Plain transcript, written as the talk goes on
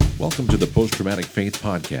Welcome to the Post Traumatic Faith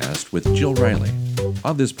Podcast with Jill Riley.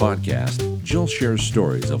 On this podcast, Jill shares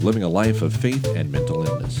stories of living a life of faith and mental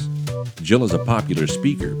illness. Jill is a popular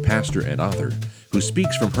speaker, pastor, and author who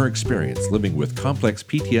speaks from her experience living with complex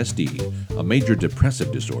PTSD, a major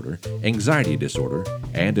depressive disorder, anxiety disorder,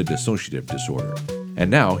 and a dissociative disorder.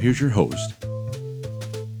 And now, here's your host.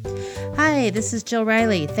 Hi, this is Jill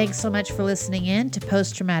Riley. Thanks so much for listening in to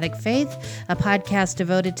Post Traumatic Faith, a podcast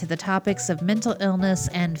devoted to the topics of mental illness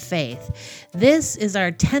and faith. This is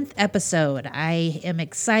our 10th episode. I am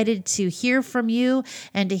excited to hear from you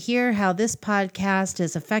and to hear how this podcast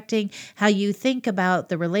is affecting how you think about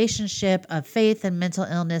the relationship of faith and mental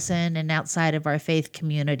illness in and outside of our faith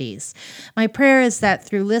communities. My prayer is that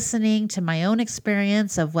through listening to my own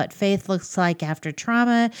experience of what faith looks like after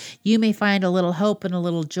trauma, you may find a little hope and a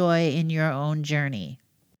little joy in your own journey.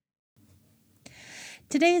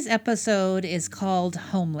 Today's episode is called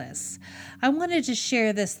Homeless. I wanted to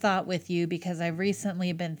share this thought with you because I've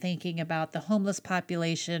recently been thinking about the homeless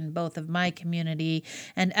population, both of my community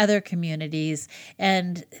and other communities,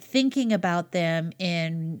 and thinking about them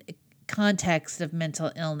in context of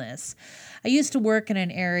mental illness. I used to work in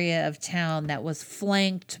an area of town that was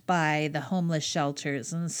flanked by the homeless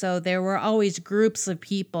shelters, and so there were always groups of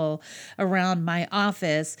people around my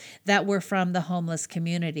office that were from the homeless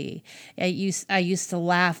community. I used to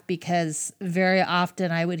laugh because very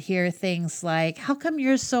often I would hear things like, "How come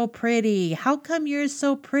you're so pretty? How come you're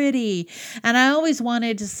so pretty?" And I always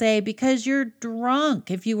wanted to say, "Because you're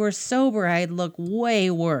drunk. If you were sober, I'd look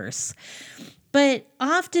way worse." But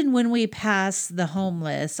often when we pass the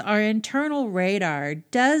homeless, our internal radar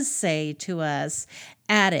does say to us,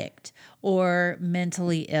 addict or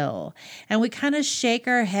mentally ill. And we kind of shake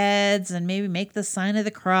our heads and maybe make the sign of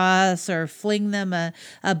the cross or fling them a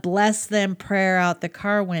bless them prayer out the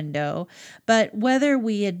car window. But whether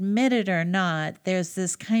we admit it or not, there's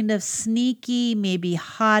this kind of sneaky, maybe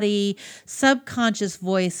haughty, subconscious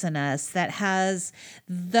voice in us that has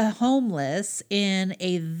the homeless in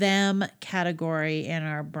a them category in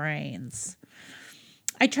our brains.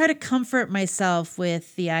 I try to comfort myself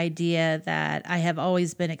with the idea that I have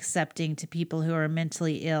always been accepting to people who are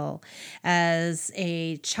mentally ill. As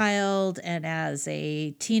a child and as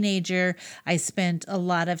a teenager, I spent a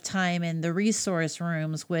lot of time in the resource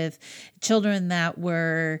rooms with children that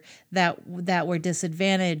were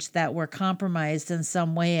disadvantaged, that were compromised in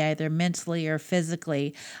some way, either mentally or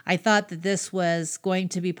physically. I thought that this was going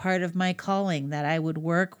to be part of my calling, that I would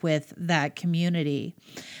work with that community.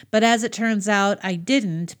 But as it turns out, I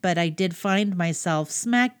didn't. But I did find myself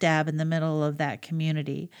smack dab in the middle of that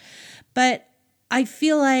community. But I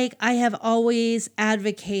feel like I have always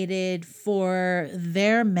advocated for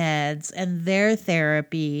their meds and their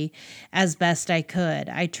therapy as best I could.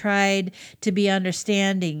 I tried to be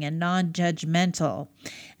understanding and non-judgmental,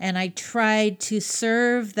 and I tried to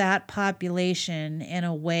serve that population in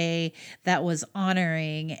a way that was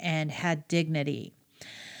honoring and had dignity.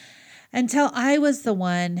 Until I was the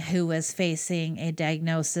one who was facing a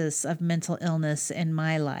diagnosis of mental illness in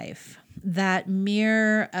my life. That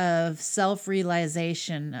mirror of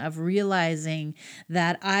self-realization, of realizing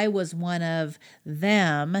that I was one of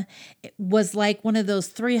them, was like one of those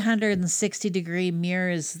 360-degree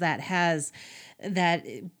mirrors that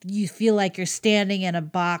you feel like you're standing in a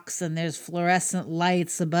box and there's fluorescent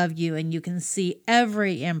lights above you and you can see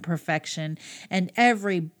every imperfection and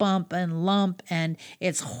every bump and lump, and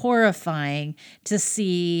it's horrifying to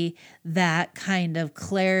see that kind of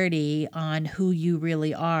clarity on who you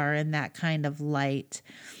really are and that kind of light.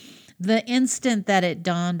 The instant that it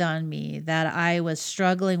dawned on me that I was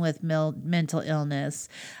struggling with mental illness,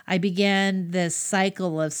 I began this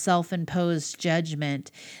cycle of self-imposed judgment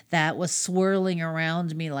that was swirling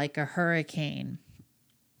around me like a hurricane.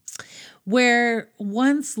 Where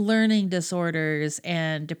once learning disorders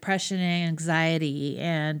and depression and anxiety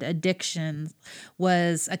and addiction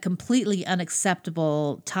was a completely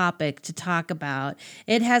unacceptable topic to talk about,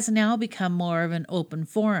 it has now become more of an open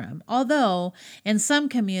forum. Although in some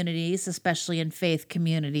communities, especially in faith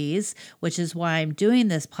communities, which is why I'm doing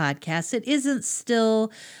this podcast, it isn't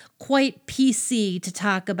still quite PC to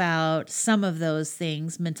talk about some of those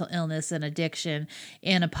things, mental illness and addiction,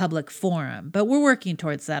 in a public forum. But we're working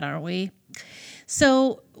towards that, aren't we?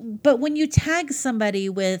 So, but when you tag somebody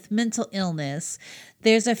with mental illness,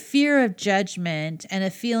 there's a fear of judgment and a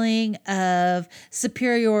feeling of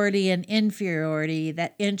superiority and inferiority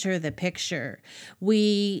that enter the picture.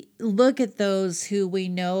 We look at those who we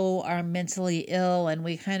know are mentally ill and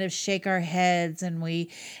we kind of shake our heads and we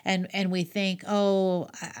think, oh,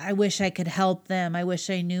 I wish I could help them. I wish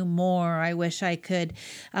I knew more. I wish I could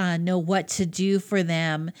know what to do for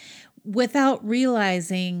them. without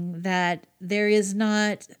realizing that there is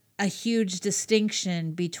not a huge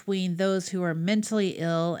distinction between those who are mentally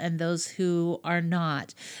ill and those who are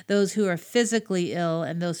not. Those who are physically ill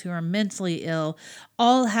and those who are mentally ill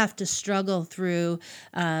all have to struggle through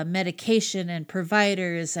medication and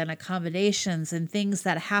providers and accommodations and things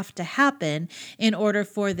that have to happen in order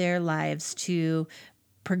for their lives to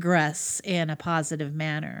progress in a positive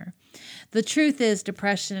manner. The truth is,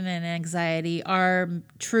 depression and anxiety are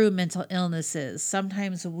true mental illnesses.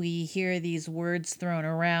 Sometimes we hear these words thrown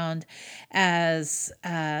around as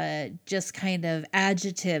just kind of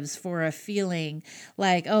adjectives for a feeling,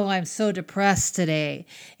 like, oh, I'm so depressed today,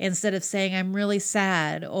 instead of saying I'm really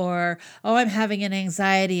sad, or, oh, I'm having an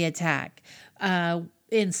anxiety attack.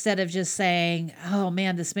 Instead of just saying, oh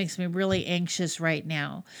man, this makes me really anxious right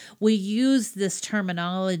now. We use this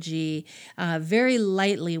terminology very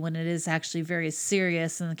lightly when it is actually very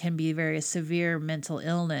serious and can be very severe mental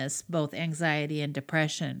illness, both anxiety and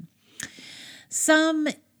depression. Some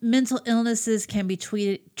mental illnesses can be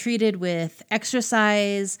treated with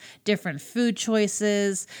exercise, different food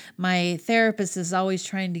choices. My therapist is always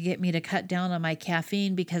trying to get me to cut down on my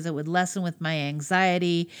caffeine because it would lessen with my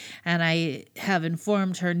anxiety. And I have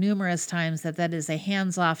informed her numerous times that that is a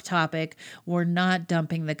hands-off topic. We're not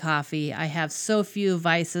dumping the coffee. I have so few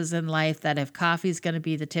vices in life that if coffee is going to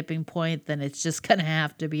be the tipping point, then it's just going to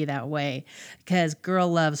have to be that way, because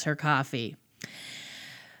girl loves her coffee.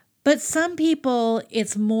 But some people,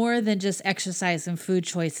 it's more than just exercise and food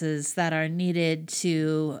choices that are needed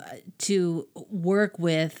to work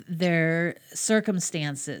with their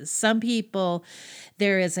circumstances. Some people,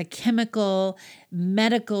 there is a chemical,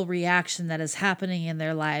 medical reaction that is happening in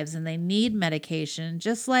their lives, and they need medication,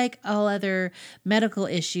 just like all other medical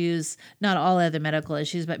issues. Not all other medical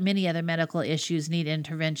issues, but many other medical issues need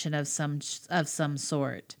intervention of some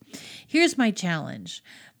sort. Here's my challenge.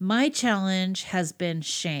 My challenge has been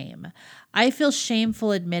shame. I feel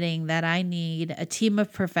shameful admitting that I need a team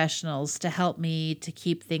of professionals to help me to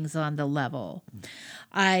keep things on the level.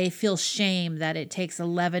 I feel shame that it takes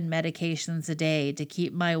 11 medications a day to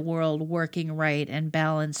keep my world working right and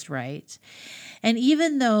balanced right. And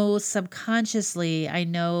even though subconsciously I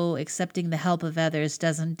know accepting the help of others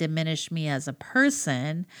doesn't diminish me as a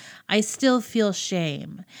person, I still feel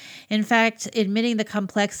shame. In fact, admitting the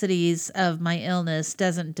complexities of my illness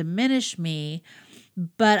doesn't diminish me,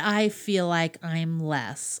 but I feel like I'm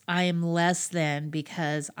less. I am less than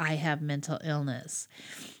because I have mental illness.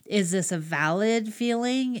 Is this a valid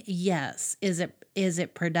feeling? Yes. Is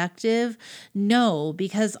it productive? No,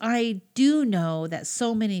 because I do know that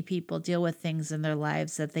so many people deal with things in their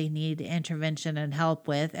lives that they need intervention and help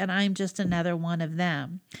with, and I'm just another one of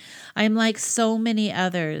them. I'm like so many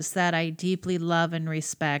others that I deeply love and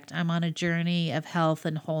respect. I'm on a journey of health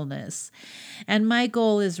and wholeness, and my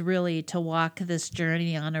goal is really to walk this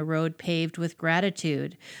journey on a road paved with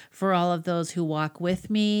gratitude for all of those who walk with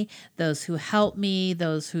me, those who help me,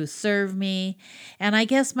 those who serve me, and I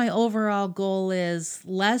guess my overall goal is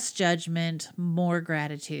less judgment, more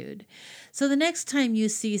gratitude. So the next time you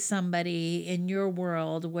see somebody in your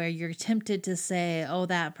world where you're tempted to say, oh,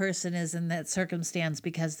 that person is in that circumstance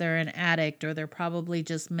because they're an addict or they're probably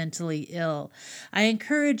just mentally ill, I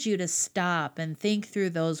encourage you to stop and think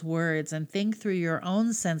through those words and think through your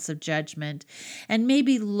own sense of judgment, and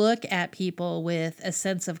maybe look at people with a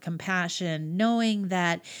sense of compassion, knowing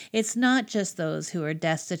that it's not just those who are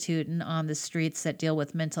destitute and on the streets that deal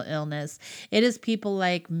with mental illness. It is people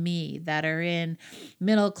like me that are in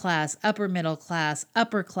middle class, upper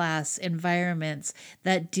class environments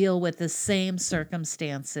that deal with the same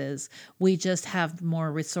circumstances. We just have more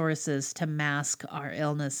resources to mask our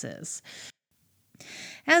illnesses.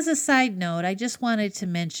 As a side note, I just wanted to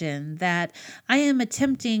mention that I am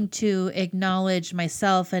attempting to acknowledge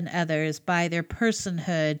myself and others by their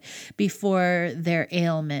personhood before their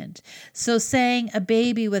ailment. So saying a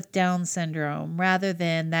baby with Down syndrome rather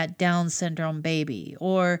than that Down syndrome baby,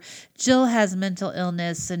 or Jill has mental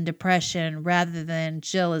illness and depression rather than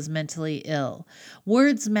Jill is mentally ill.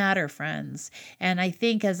 Words matter, friends. And I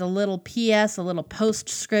think as a little PS, a little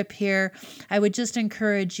postscript here, I would just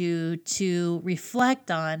encourage you to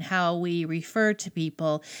reflect on how we refer to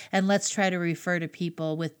people, and let's try to refer to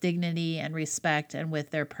people with dignity and respect and with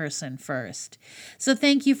their person first. So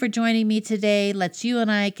thank you for joining me today. Let's you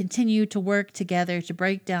and I continue to work together to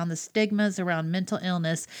break down the stigmas around mental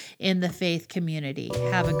illness in the faith community.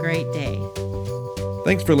 Have a great day.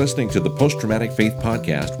 Thanks for listening to the Post-Traumatic Faith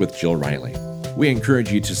Podcast with Jill Riley. We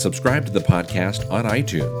encourage you to subscribe to the podcast on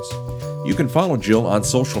iTunes. You can follow Jill on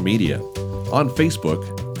social media. On Facebook,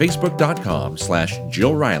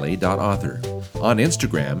 facebook.com/JillRiley.author, on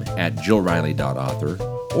Instagram @JillRiley.author,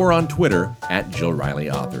 or on Twitter at Jill Riley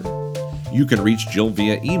Author. You can reach Jill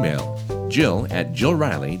via email,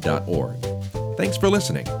 jill@jillriley.org. Thanks for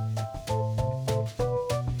listening.